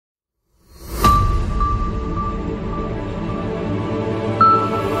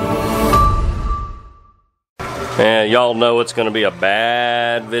And y'all know it's going to be a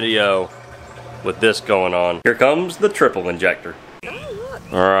bad video with this going on. Here comes the triple injector.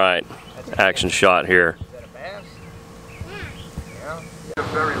 Alright, action shot here.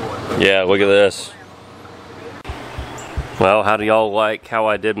 Yeah, look at this. Well, how do y'all like how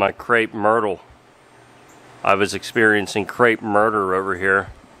I did my crepe myrtle? I was experiencing crepe murder over here.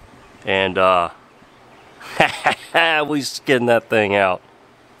 And, we skinned that thing out.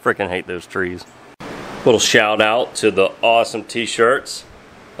 Freaking hate those trees. Little shout out to the awesome t-shirts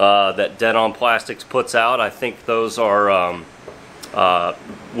that Dead On Plastics puts out. I think those are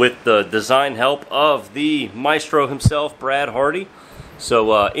with the design help of the maestro himself, Brad Hardy.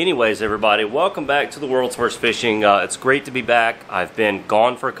 So anyways, everybody, welcome back to the World's Worst Fishing. It's great to be back. I've been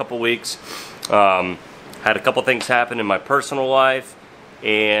gone for a couple weeks. Had a couple things happen in my personal life,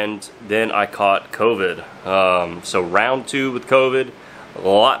 and then I caught COVID. So round 2 with COVID, a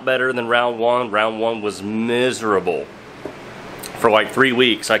lot better than round 1. Round 1 was miserable. For like 3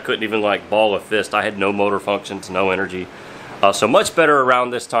 weeks, I couldn't even like ball a fist. I had no motor functions, no energy. So much better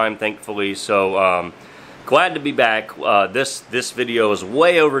around this time, thankfully. So glad to be back. This video is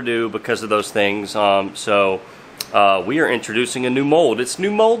way overdue because of those things. We are introducing a new mold. It's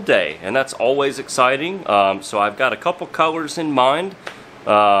new mold day, and that's always exciting. So I've got a couple colors in mind.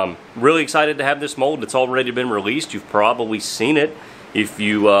 Really excited to have this mold. It's already been released. You've probably seen it if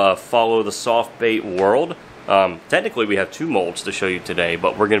you follow the soft bait world. Technically we have 2 molds to show you today,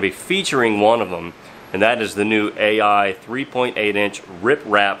 but we're going to be featuring one of them, and that is the new AI 3.8 inch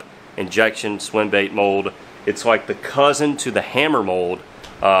RipRap injection swim bait mold. It's like the cousin to the hammer mold.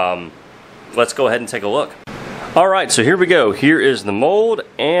 Let's go ahead and take a look. Alright, so here we go. Here is the mold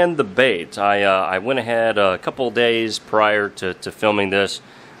and the bait. I went ahead a couple of days prior to filming this.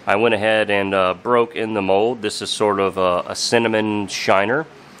 I went ahead and broke in the mold. This is sort of a cinnamon shiner.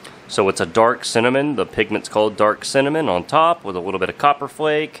 So it's a dark cinnamon. The pigment's called dark cinnamon on top with a little bit of copper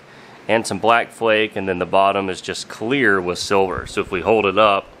flake and some black flake, and then the bottom is just clear with silver. So if we hold it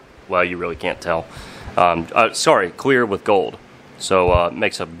up, well, you really can't tell. Sorry, clear with gold. So it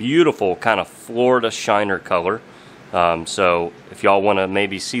makes a beautiful kind of Florida shiner color. So if y'all want to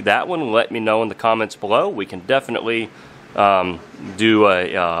maybe see that one, let me know in the comments below. We can definitely do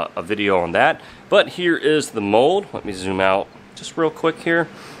a video on that. But here is the mold. Let me zoom out just real quick here.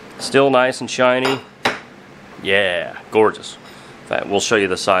 Still nice and shiny. Yeah, gorgeous. In fact, we'll show you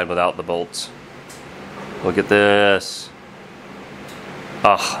the side without the bolts. Look at this.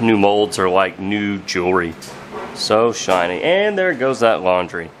 New molds are like new jewelry. So shiny. And there goes that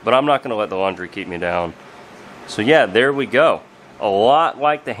laundry. But I'm not going to let the laundry keep me down. So yeah, there we go. A lot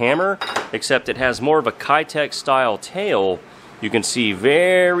like the hammer, except it has more of a Kitech style tail. You can see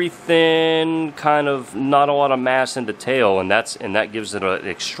very thin, kind of not a lot of mass in the tail, and that gives it an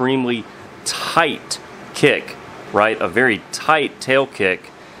extremely tight kick, right? A very tight tail kick,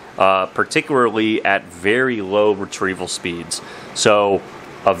 particularly at very low retrieval speeds. So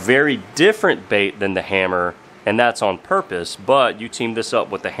a very different bait than the hammer, and that's on purpose, but you team this up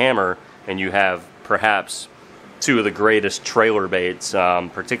with the hammer and you have perhaps 2 of the greatest trailer baits,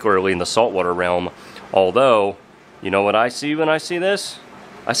 particularly in the saltwater realm. Although, you know what I see when I see this?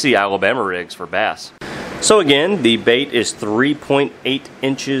 I see Alabama rigs for bass. So again, the bait is 3.8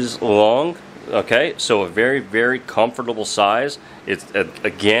 inches long. Okay, so a very, very comfortable size. It's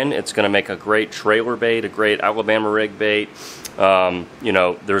again, it's going to make a great trailer bait, a great Alabama rig bait. You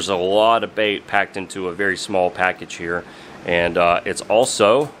know, there's a lot of bait packed into a very small package here, and it's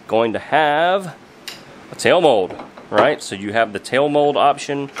also going to have a tail mold, right? So you have the tail mold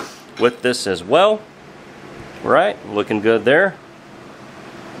option with this as well, right? Looking good there.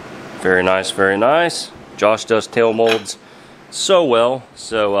 Very nice, very nice. Josh does tail molds so well.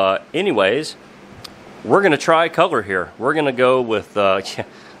 So anyways, we're gonna try color here. We're gonna go with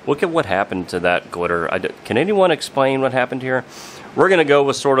look at what happened to that glitter. Can anyone explain what happened here? We're gonna go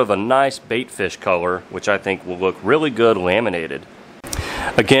with sort of a nice bait fish color, which I think will look really good laminated.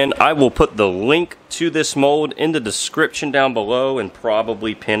 Again, I will put the link to this mold in the description down below and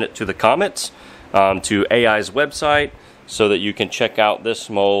probably pin it to the comments to AI's website so that you can check out this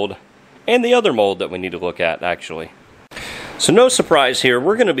mold and the other mold that we need to look at, actually. So no surprise here,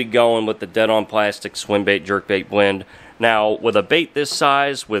 we're going to be going with the Dead On Plastics swim bait jerkbait blend. Now, with a bait this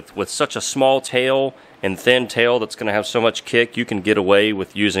size, with such a small tail and thin tail that's going to have so much kick, you can get away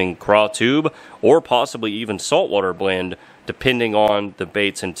with using craw tube or possibly even saltwater blend, depending on the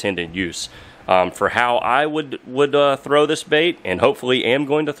bait's intended use. For how I would throw this bait, and hopefully am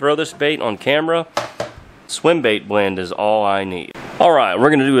going to throw this bait on camera, swim bait blend is all I need. Alright, we're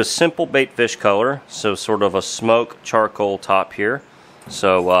going to do a simple bait fish color, so sort of a smoke charcoal top here.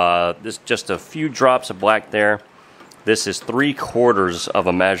 So this just a few drops of black there. This is 3/4 of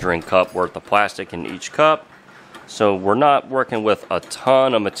a measuring cup worth of plastic in each cup. So we're not working with a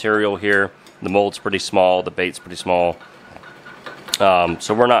ton of material here. The mold's pretty small, the bait's pretty small.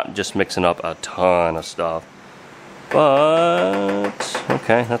 So we're not just mixing up a ton of stuff. But,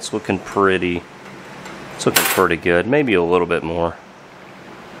 okay, that's looking pretty, it's looking pretty good. Maybe a little bit more.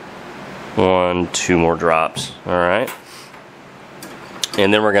 1, 2 more drops, all right.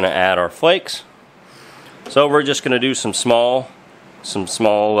 And then we're gonna add our flakes. So we're just gonna do some small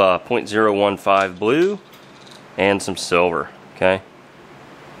 0.015 blue and some silver, okay?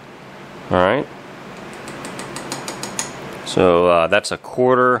 All right. So that's a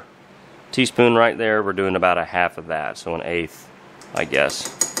 1/4 teaspoon right there. We're doing about a half of that, so 1/8, I guess.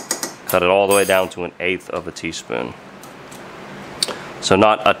 Cut it all the way down to 1/8 of a teaspoon. So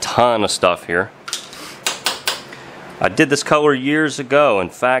not a ton of stuff here. I did this color years ago. In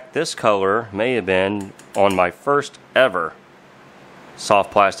fact, this color may have been on my first ever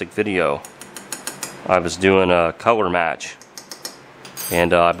soft plastic video. I was doing a color match,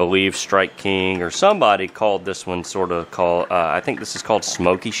 and I believe Strike King or somebody called this one I think this is called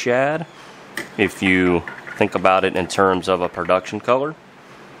Smoky Shad, if you think about it in terms of a production color.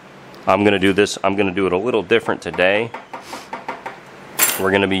 I'm going to do this, I'm going to do it a little different today.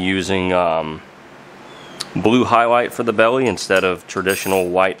 We're going to be using blue highlight for the belly instead of traditional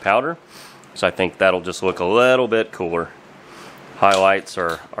white powder. So I think that'll just look a little bit cooler. Highlights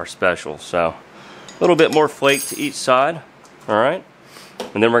are special, so a little bit more flake to each side. Alright,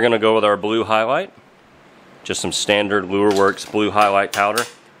 and then we're going to go with our blue highlight. Just some standard Lure Works blue highlight powder.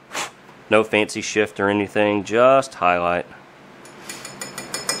 No fancy shift or anything, just highlight.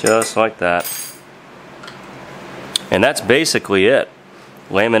 Just like that. And that's basically it.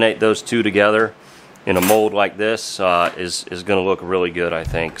 Laminate those two together in a mold like this is going to look really good, I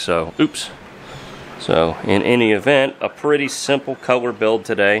think. So, oops. So, in any event, a pretty simple color build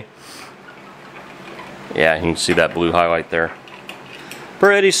today. Yeah, you can see that blue highlight there.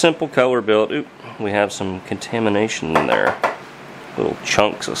 Pretty simple color build. Oop, we have some contamination in there. Little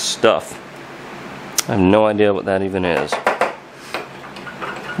chunks of stuff. I have no idea what that even is.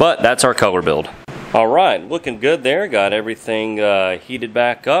 But that's our color build. Alright, looking good there. Got everything heated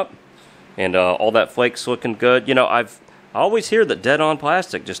back up. And all that flake's looking good. You know, I always hear that dead-on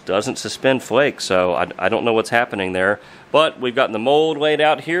plastic just doesn't suspend flakes, so I don't know what's happening there. But we've got the mold laid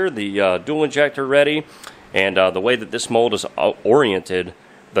out here, the dual injector ready, and the way that this mold is oriented,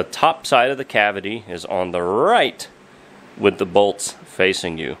 the top side of the cavity is on the right with the bolts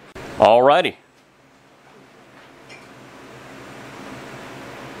facing you. Alrighty.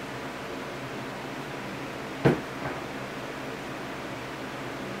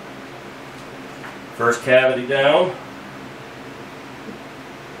 First cavity down.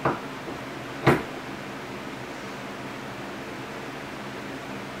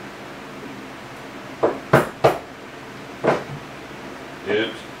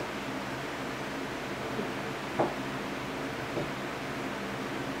 Oops.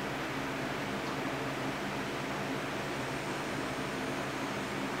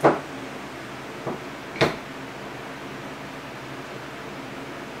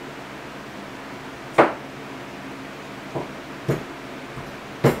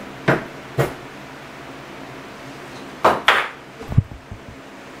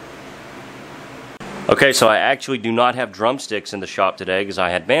 Okay, so I actually do not have drumsticks in the shop today because I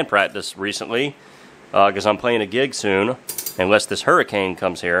had band practice recently because I'm playing a gig soon, unless this hurricane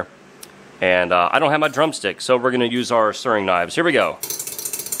comes here. And I don't have my drumsticks, so we're going to use our stirring knives. Here we go.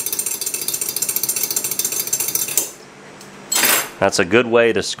 That's a good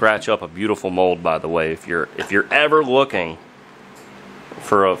way to scratch up a beautiful mold, by the way. If you're ever looking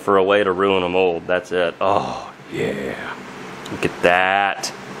for a way to ruin a mold, that's it. Oh, yeah. Look at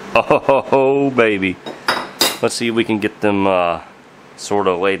that. Oh, baby. Let's see if we can get them sort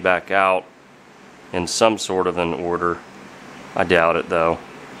of laid back out in some sort of an order. I doubt it, though.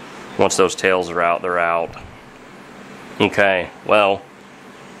 Once those tails are out, they're out. Okay, well,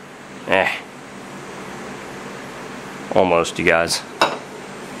 almost, you guys.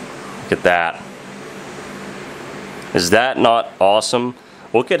 Look at that. Is that not awesome?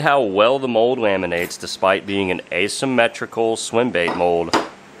 Look at how well the mold laminates despite being an asymmetrical Swimbait mold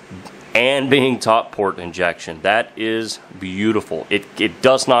and being top port injection. That is beautiful. It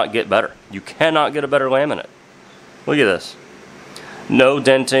does not get better. You cannot get a better laminate. Look at this. No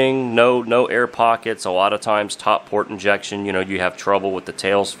denting, no air pockets. A lot of times top port injection, you know, you have trouble with the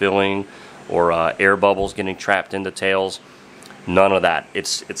tails filling or air bubbles getting trapped in the tails. None of that.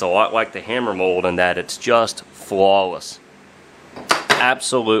 It's a lot like the hammer mold in that it's just flawless.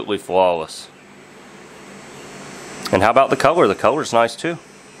 Absolutely flawless. And how about the color? The color's nice too.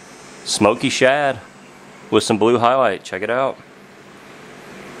 Smoky shad with some blue highlight. Check it out.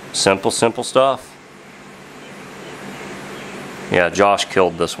 Simple, simple stuff. Yeah, Josh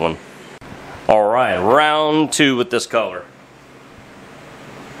killed this one. Alright, round 2 with this color.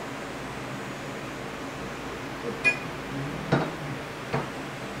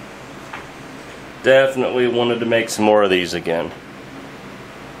 Definitely wanted to make some more of these again.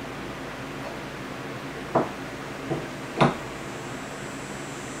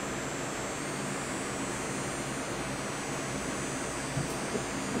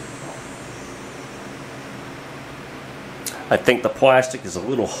 I think the plastic is a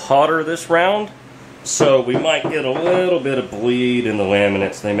little hotter this round, so we might get a little bit of bleed in the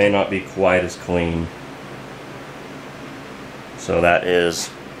laminates. They may not be quite as clean. So that is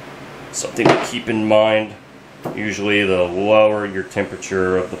something to keep in mind. Usually the lower your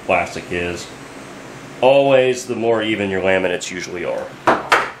temperature of the plastic is, always the more even your laminates usually are.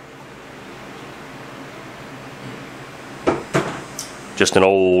 Just an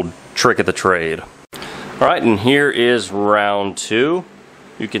old trick of the trade. Alright, and here is round 2.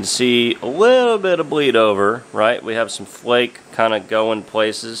 You can see a little bit of bleed over, right? We have some flake kind of going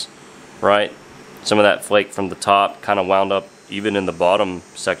places, right? Some of that flake from the top kind of wound up even in the bottom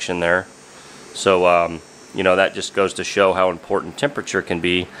section there. So, you know, that just goes to show how important temperature can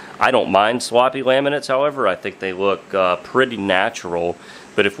be. I don't mind sloppy laminates, however. I think they look pretty natural.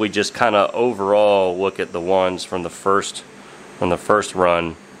 But if we just kind of overall look at the ones from the first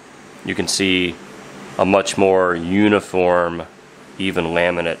run, you can see a much more uniform, even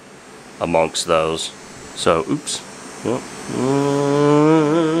laminate amongst those. So, oops. Yep.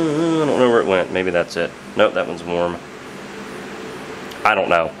 I don't know where it went. Maybe that's it. Nope, that one's warm. I don't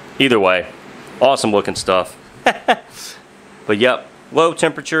know. Either way, awesome looking stuff. But yep, low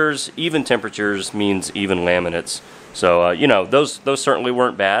temperatures, even temperatures means even laminates. So, you know, those certainly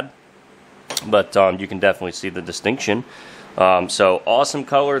weren't bad, but you can definitely see the distinction. So awesome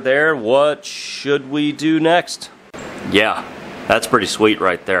color there. What should we do next? Yeah, that's pretty sweet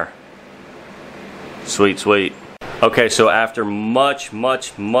right there. Sweet, sweet. Okay, so after much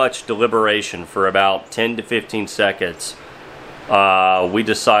deliberation for about 10 to 15 seconds, we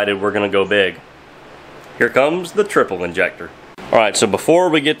decided we're gonna go big. Here comes the triple injector. Alright, so before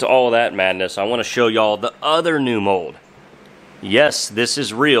we get to all of that madness, I want to show y'all the other new mold. Yes, this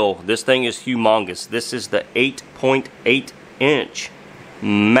is real. This thing is humongous. This is the 8.8 inch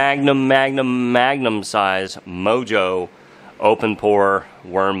magnum size Mojo open pore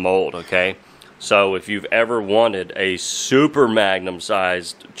worm mold, okay? So if you've ever wanted a super magnum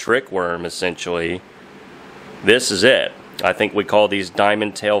sized trick worm, essentially, this is it. I think we call these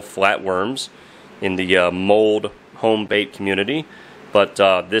diamond tail flatworms in the mold home bait community, but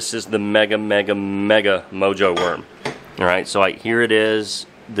this is the mega Mojo worm. All right, so here it is,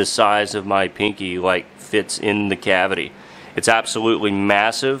 the size of my pinky, like fits in the cavity. It's absolutely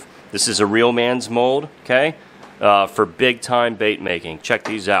massive. This is a real man's mold, okay, for big time bait making. Check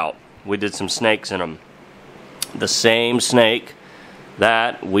these out. We did some snakes in them. The same snake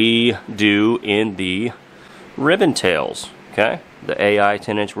that we do in the ribbon tails, okay, the AI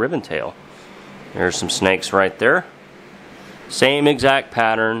 10-inch ribbon tail. There's some snakes right there. Same exact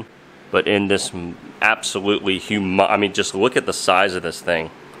pattern, but in this absolutely I mean, just look at the size of this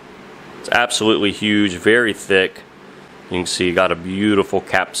thing. It's absolutely huge, very thick. You can see you got a beautiful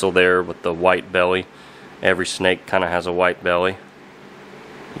capsule there with the white belly. Every snake kind of has a white belly.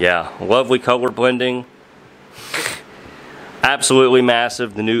 Yeah, lovely color blending. Absolutely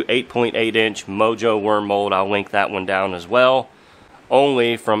massive. The new 8.8 inch Mojo worm mold. I'll link that one down as well.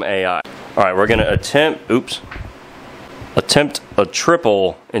 Only from AI. Alright, we're going to attempt a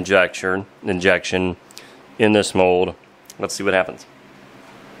triple injection in this mold. Let's see what happens.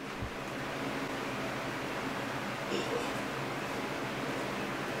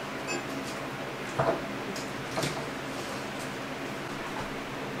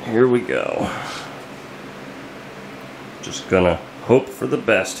 Here we go. Just gonna hope for the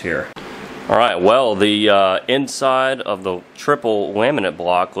best here. Alright, well, the inside of the triple laminate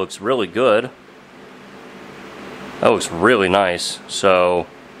block looks really good. That looks really nice. So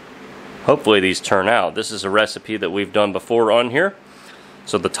hopefully these turn out. This is a recipe that we've done before on here.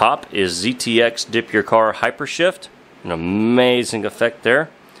 So the top is ZTX Dip Your Car Hyper Shift. An amazing effect there.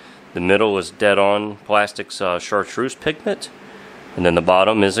 The middle is dead on plastics chartreuse pigment. And then the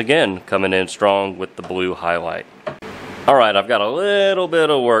bottom is again coming in strong with the blue highlight. Alright, I've got a little bit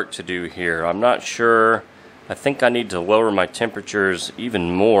of work to do here. I'm not sure. I think I need to lower my temperatures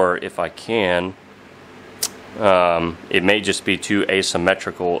even more if I can. It may just be too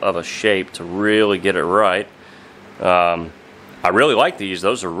asymmetrical of a shape to really get it right. I really like these.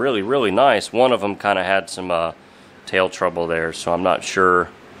 Those are really, really nice. One of them kind of had some tail trouble there, so I'm not sure.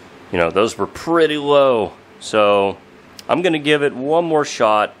 You know, those were pretty low. So I'm going to give it one more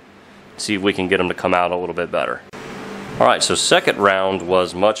shot, see if we can get them to come out a little bit better. Alright, so second round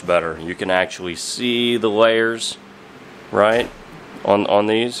was much better. You can actually see the layers, right, on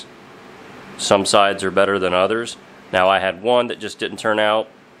these. Some sides are better than others. Now I had one that just didn't turn out,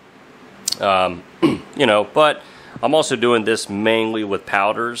 you know, but I'm also doing this mainly with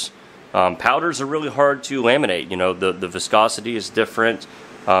powders. Powders are really hard to laminate. You know, the viscosity is different.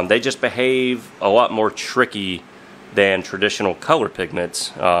 They just behave a lot more tricky than traditional color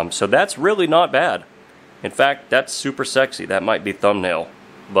pigments. So that's really not bad. In fact, that's super sexy. That might be thumbnail.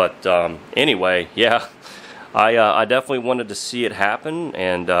 But anyway, yeah, I definitely wanted to see it happen,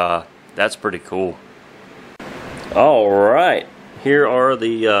 and that's pretty cool. Alright, here are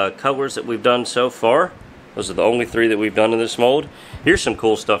the colors that we've done so far. Those are the only 3 that we've done in this mold. Here's some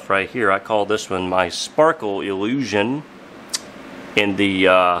cool stuff right here. I call this one my Sparkle Illusion in the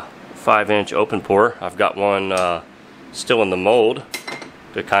 5-inch open pour. I've got one still in the mold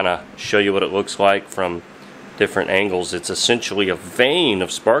to kind of show you what it looks like from different angles. It's essentially a vein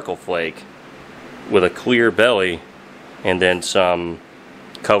of sparkle flake with a clear belly and then some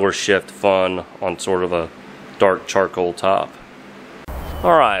color shift fun on sort of a dark charcoal top.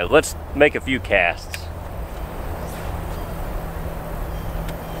 Alright, let's make a few casts.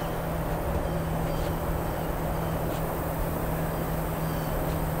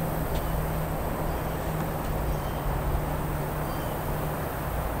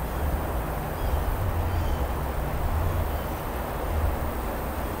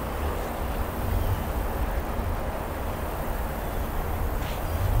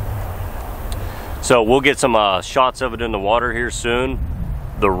 So we'll get some shots of it in the water here soon.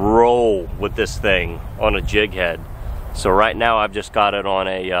 The roll with this thing on a jig head. So right now I've just got it on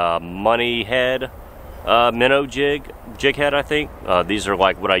a money head minnow jig head, I think. These are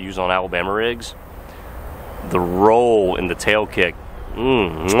like what I use on Alabama rigs. The roll and the tail kick.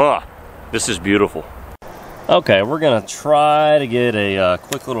 This is beautiful. Okay, we're gonna try to get a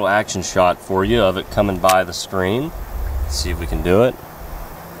quick little action shot for you of it coming by the screen. Let's see if we can do it.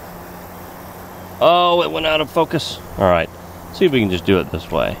 Oh, it went out of focus. Alright, see if we can just do it this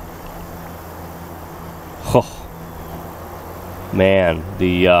way. Oh, man,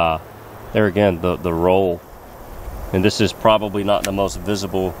 there again, the roll. And this is probably not the most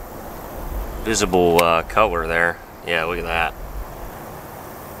visible color there. Yeah, look at that.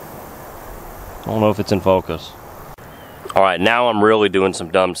 I don't know if it's in focus. Alright, now I'm really doing some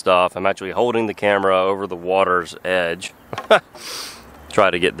dumb stuff. I'm actually holding the camera over the water's edge. Try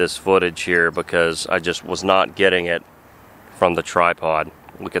to get this footage here because I just was not getting it from the tripod.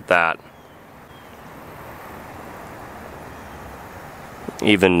 Look at that.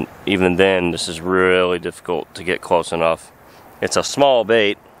 Even then, this is really difficult to get close enough. It's a small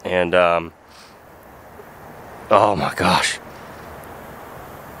bait, and oh my gosh,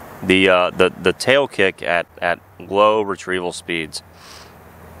 the tail kick at low retrieval speeds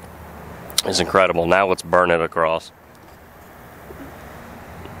is incredible. Now let's burn it across.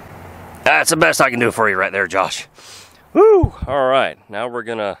 That's the best I can do for you right there, Josh. Woo! Alright, now we're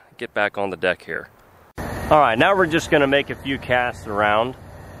gonna get back on the deck here. Alright, now we're just gonna make a few casts around,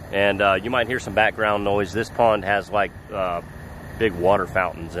 and you might hear some background noise. This pond has like big water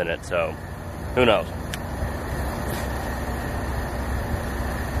fountains in it, so who knows?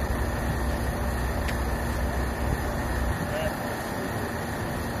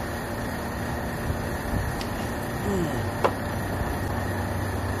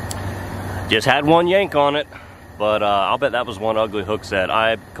 Just had one yank on it, but I'll bet that was one ugly hook set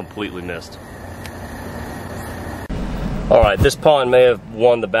I completely missed. Alright, this pond may have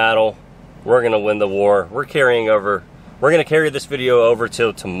won the battle. We're gonna win the war. We're gonna carry this video over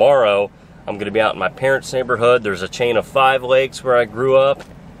till tomorrow. I'm gonna be out in my parents' neighborhood. There's a chain of 5 lakes where I grew up.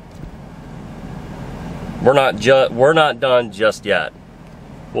 We're not done just yet.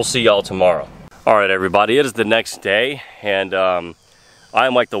 We'll see y'all tomorrow. Alright everybody, it is the next day, and I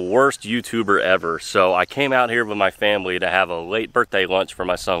am like the worst YouTuber ever. So I came out here with my family to have a late birthday lunch for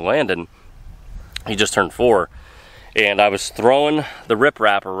my son Landon. He just turned 4. And I was throwing the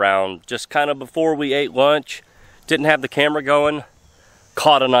RipRap around just kind of before we ate lunch. Didn't have the camera going.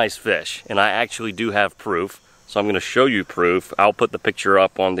 Caught a nice fish. And I actually do have proof. So I'm going to show you proof. I'll put the picture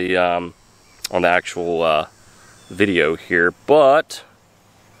up on the actual video here. But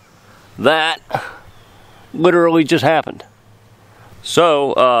that literally just happened.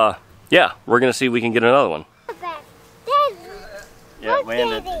 So, yeah, we're gonna see if we can get another one. Yeah,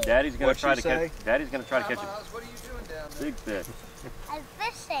 Landon, Daddy's gonna try to catch it. What are you doing? Big fish. I'm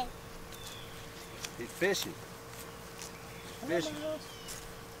fishing. He's fishing. Fishing.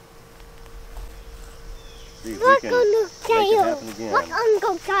 See if we Look can on the make it tail. happen again. Look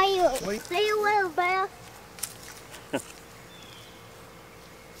on the tail. Wait. Say a little bear.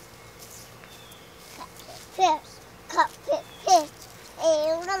 Fish. Cut fish.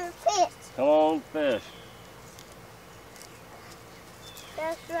 And little fish. Come on, fish.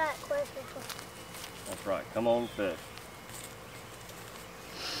 That's right, Christopher. That's right. Come on, fish.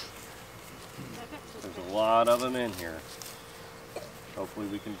 There's a lot of them in here. Hopefully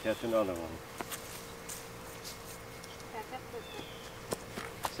we can catch another one.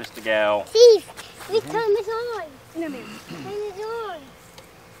 Sister gal. Steve, we turn this on. No, ma'am. Turn it on.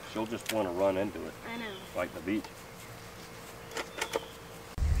 She'll just want to run into it. I know. Like the beach.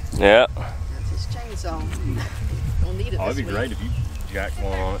 Yeah. That's his chainsaw. Don't need it Oh, this it'd be week. great if you jacked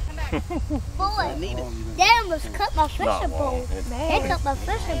one on it. I Boy, need it. they almost cut my Not fishing pole. long. It- They cut my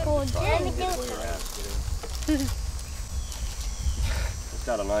fishing pole, too. Let me do it. It's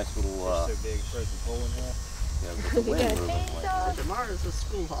got a nice little, So big, throw some pole in there. yeah, with the wind moving. Like, Tomorrow's a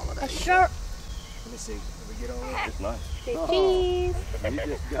school holiday. A shirt. Let me see. Did we get all that? it's nice. Cheese. You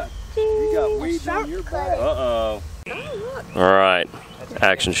just got, you got weeds on your back. Uh-oh. Oh, look. All right.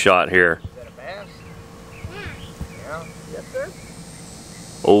 Action shot here. Is that a bass? Yeah. Yes, sir.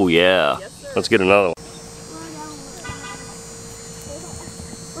 Oh, yeah. Yes, sir. Let's get another one.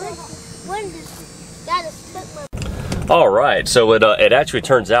 When does that is took my All right, so it actually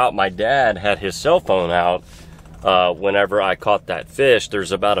turns out my dad had his cell phone out whenever I caught that fish.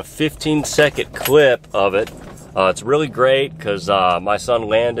 There's about a 15-second clip of it. It's really great because my son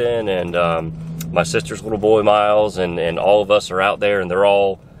Landon and my sister's little boy Miles and all of us are out there and they're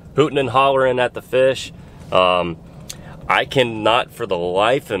all hooting and hollering at the fish. I cannot for the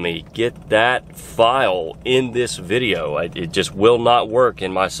life of me get that file in this video. It just will not work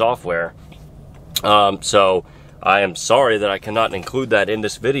in my software. So I am sorry that I cannot include that in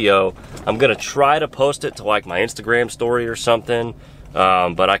this video. I'm gonna try to post it to like my Instagram story or something,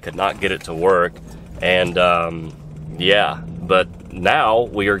 but I could not get it to work. And yeah, but now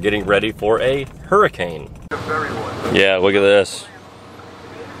we are getting ready for a hurricane. Yeah, look at this.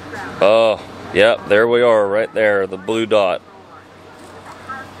 Oh, yep, there we are right there, the blue dot.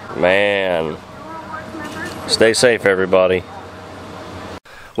 Man, stay safe everybody.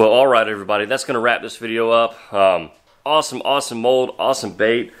 Well, all right, everybody, that's going to wrap this video up. Awesome mold, awesome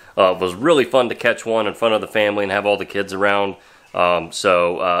bait. It was really fun to catch one in front of the family and have all the kids around.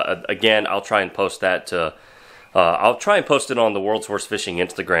 Again, I'll try and post that to, I'll try and post it on the World's Worst Fishing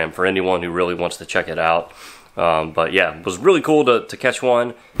Instagram for anyone who really wants to check it out. But yeah, it was really cool to catch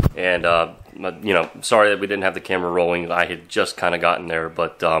one. And, you know, sorry that we didn't have the camera rolling. I had just kind of gotten there.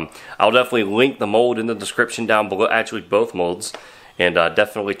 But I'll definitely link the mold in the description down below, actually both molds. And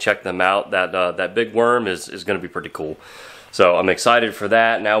definitely check them out. That big worm is going to be pretty cool. So I'm excited for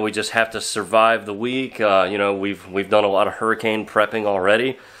that. Now we just have to survive the week. You know, we've done a lot of hurricane prepping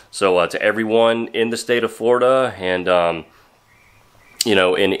already. So to everyone in the state of Florida and you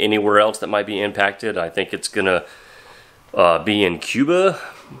know, in anywhere else that might be impacted, I think it's gonna be in Cuba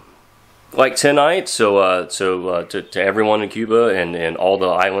like tonight. So to everyone in Cuba and all the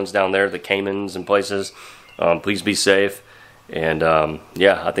islands down there, the Caymans and places, please be safe. And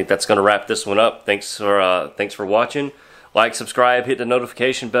yeah, I think that's going to wrap this one up. Thanks for watching. Like, subscribe, hit the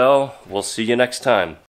notification bell. We'll see you next time.